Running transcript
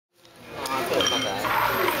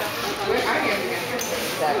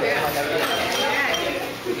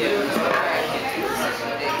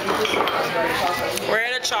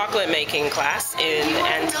chocolate making class in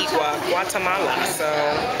Antigua, Guatemala. So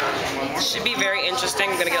it should be very interesting.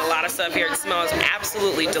 I'm gonna get a lot of stuff here. It smells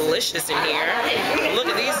absolutely delicious in here. Look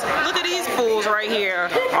at these fools right here,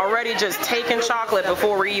 already just taking chocolate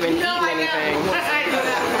before we're even eating anything.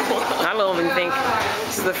 I don't even think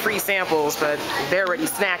this is the free samples, but they're already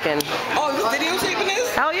snacking. Oh, is this videotaping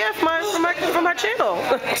this? Hell yeah, from my channel.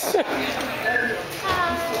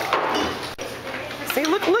 See,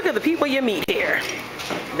 look at the people you meet here,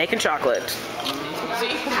 making chocolate.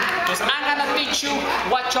 See? Because I'm gonna teach you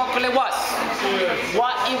what chocolate was,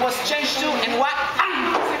 what it was changed to, and what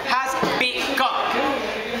has become.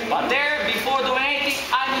 But there, before doing anything,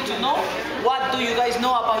 I need to know, what do you guys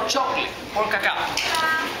know about chocolate or cacao?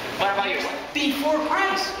 What about yours? Before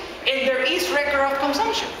Christ. And there is record of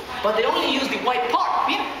consumption, but they only use the white part.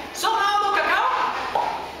 Yeah? So now the cacao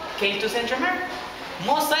came to Central America.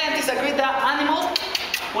 Most scientists agree that animals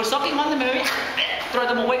were sucking on the baby, throw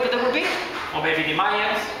them away because they were big. Or maybe the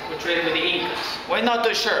Mayans were traded with the Incas. We're not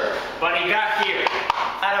too sure, but it got here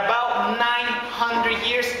at about 900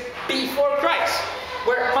 years before Christ,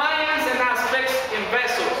 where Mayans and Aztecs in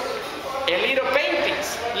vessels and little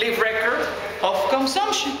paintings leave record of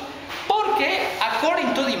consumption. Porque,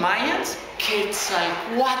 according to the Mayans,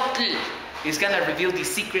 Quetzalcoatl is gonna reveal the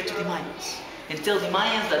secret to the Mayans and tell the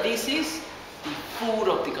Mayans that this is the food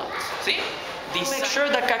of the gods. See? Make sure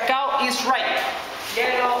the cacao is ripe.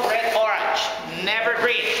 Yellow, red, orange. Never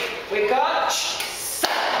green. We cut,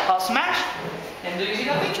 smash. And do you see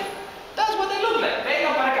that picture? That's what they look like.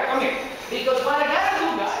 Venga para acá, come here. Because para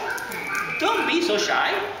acá, don't be so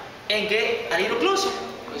shy and get a little closer,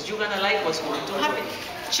 because you're gonna like what's going to happen.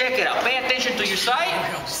 Check it out. Pay attention to your side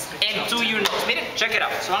and to your nose. Mire, check it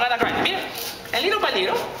out. So I'm gonna grind it. Mire. And little by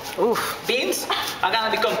little, beans are gonna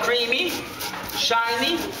become creamy,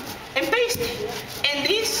 shiny, and pasty. And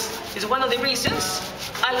this is one of the reasons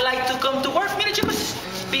I like to come to work, mire chicos,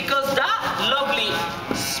 because that lovely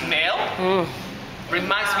smell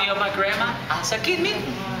reminds me of my grandma as a kid, mire.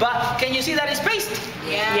 But can you see that it's pasty?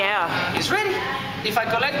 Yeah. It's ready. If I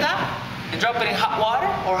collect that and drop it in hot water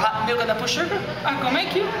or hot milk and I put sugar, I can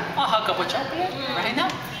make you a hot cup of chocolate right now.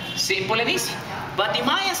 Simple and easy. But the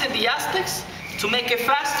Mayans and the Aztecs, to make it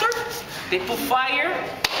faster, they put fire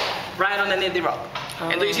right underneath the rock.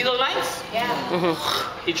 And do you see those lines? Yeah.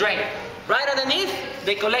 It drained. Right underneath,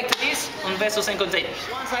 they collected this on vessels and containers.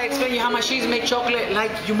 Once I explain you how machines make chocolate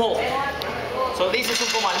like you mold. So this is un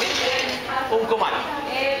comal, un comal.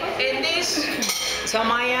 And this is how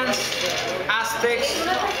Mayans, Aztecs,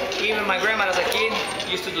 even my grandma as a kid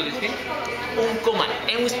used to do this thing. Un comal.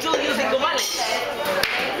 And we still use the comales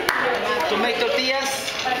to make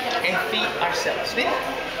tortillas and feed ourselves. ¿Sí?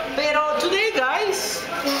 Pero today, guys,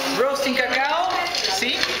 roasting cacao,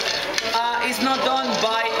 see, is not done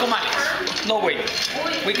by comales. No way.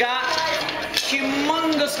 We got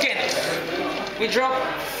humongous cannons. We drop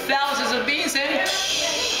thousands of beans and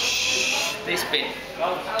they spin.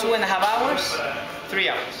 2.5 hours, 3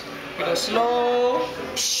 hours. It goes slow,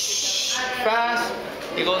 fast.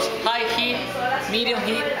 It goes high heat, medium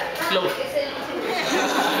heat, low.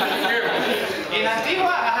 In Antigua,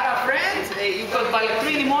 I had a friend, you go by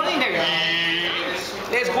 3 in the morning, they're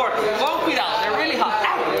let's work. Walk without, they're really hot.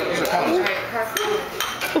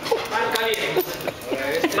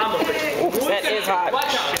 That is hot.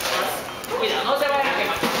 Watch out. Cuidado, no se vayan a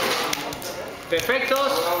quemar.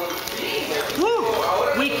 Perfectos.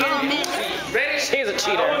 We can be ready. She's a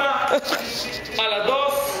cheater. A las 2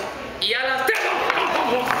 y a las 3.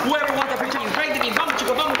 Whoever wants a free chicken, break the bean. Vamos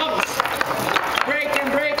chicos, vamos, vamos. Break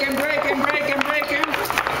and break and break and break and break and.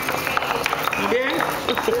 Bien.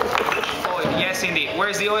 Oil, yes indeed.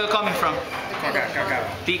 Where's the oil coming from? Cacao.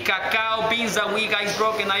 The cacao beans that we guys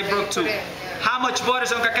broke and I broke too. How much butter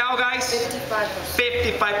is on cacao, guys?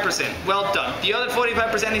 55%. 55%. Well done. The other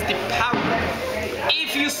 45% is the powder.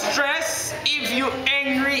 If you stress, if you're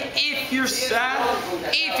angry, if you're sad,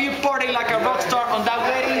 if you party like a rock star on that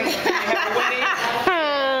wedding, you have a wedding,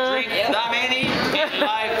 drink that many,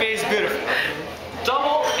 life is beautiful.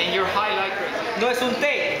 Double and you're high like crazy. No es un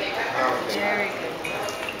té. Very good.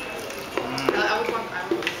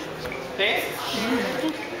 ¿Té?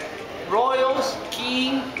 Royals,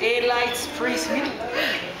 king, elites, priests,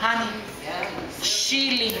 honey,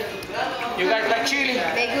 chili. You guys like chili?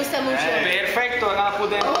 Me gusta mucho. Perfecto, I'm gonna put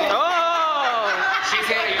them. Oh! She's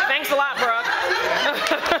here. Thanks a lot, Brooke.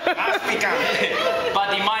 But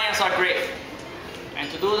the Mayans are great.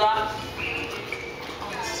 And to do that,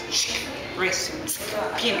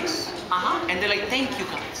 kilos. And they're like, thank you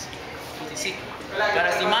guys. But the secret. That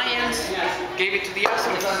as the Mayans gave it to the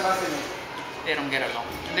Aztecs, they don't get along.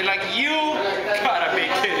 And they're like, you gotta be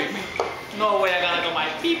kidding me. no way I'm gonna do my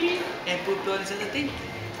pee-pee and put blood inside the thing.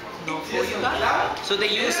 No for you guys. So they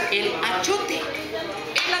use el achote.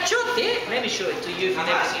 El achote, let me show it to you if you've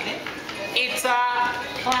never seen it. It's a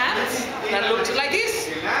plant that looks like this.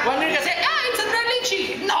 One minute I say, it's a dry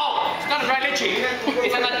lychee. No, it's not a dry lychee.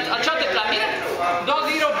 It's an achote plant. Mira, those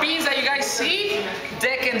little beans that you guys see,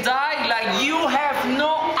 they can die like you have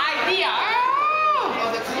no idea.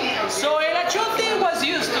 So el achote was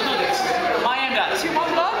used to do this. Mayan guys, you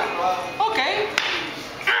want blood? Okay.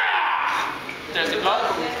 There's the blood.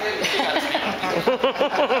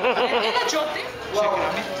 El achote.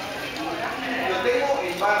 Check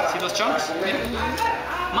it out. See those chunks?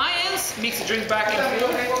 Mayans mix the drink back and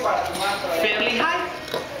forth fairly high.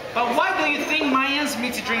 But why do you think Mayans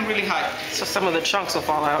mix the drink really high? So some of the chunks will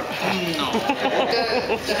fall out. No.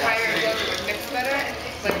 The higher it goes, it mix better.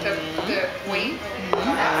 Like the weight.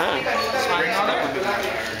 Try another?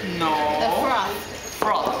 No. The froth.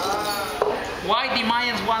 Froth. Why the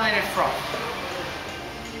Mayans wanted it froth?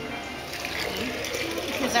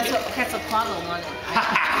 Because that's what Pablo wanted.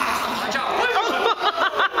 Watch out.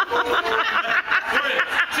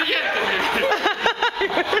 Siguiente.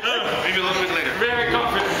 Maybe a little bit later. Very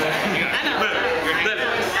confident. I know.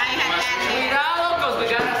 Cuidado, because we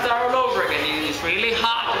gotta start all over again. It's really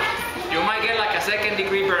hot. You might get like a 2nd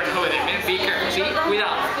degree burn over there. Man, be careful. See?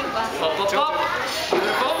 Cuidado. Pop, pop, pop.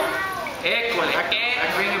 Beautiful. École.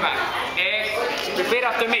 Bring it back. Repeat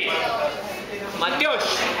after me. Matios.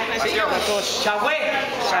 Shahwe.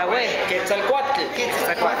 Shahwe. Quetzalcoatl.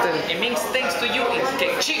 Quetzalcoatl. It means thanks to you in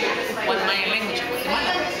Quechua. One Mayan language.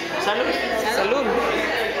 Salud. Salud.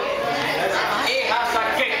 It has a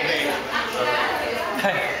cake, baby.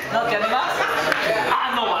 ¿No te animas?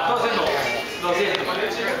 No, entonces no. Lo siento.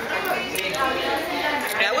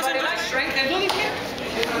 That was a Everybody likes strength and do this here.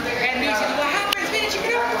 And me says, what happens? Mira, check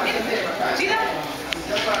it out. See that?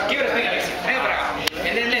 Give it a thing, Alexis. Venga para acá.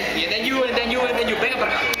 And then lengthy. And then you, and then you, and then you. Venga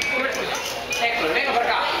para acá. Héctor, venga para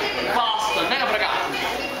acá. Faster. Venga para acá.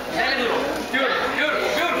 Dale duro.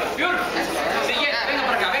 Beautiful. Siguiente. Venga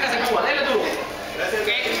para acá. Venga en Cuba. Dale duro.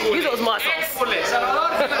 Use those muscles. École.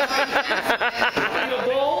 Salvador. Your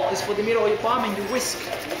bowl is for the middle of your palm and you whisk.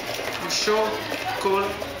 You show, call,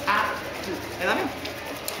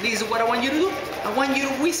 This is what I want you to do. I want you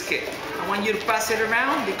to whisk it. I want you to pass it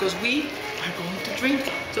around because we are going to drink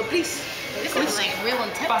it. So please, This is like real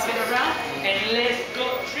intense. pass it around and let's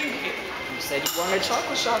go drink it. You said you wanted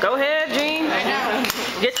chocolate shot. Go ahead, Gene. I know.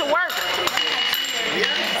 Get to work.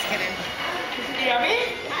 Just kidding. ¿Y a mí?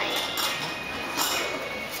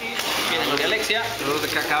 Viene lo de Alexia. Those are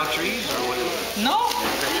the cacao trees or what is it? No.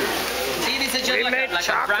 See, this is just We like made a branch.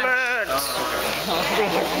 chocolates.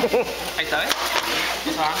 Ahí está, ¿ves?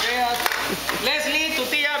 Leslie, tu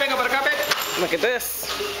tía, venga para acá, Pep. Look at this.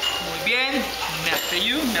 Muy bien. Merci,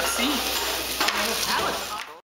 you. Merci. That was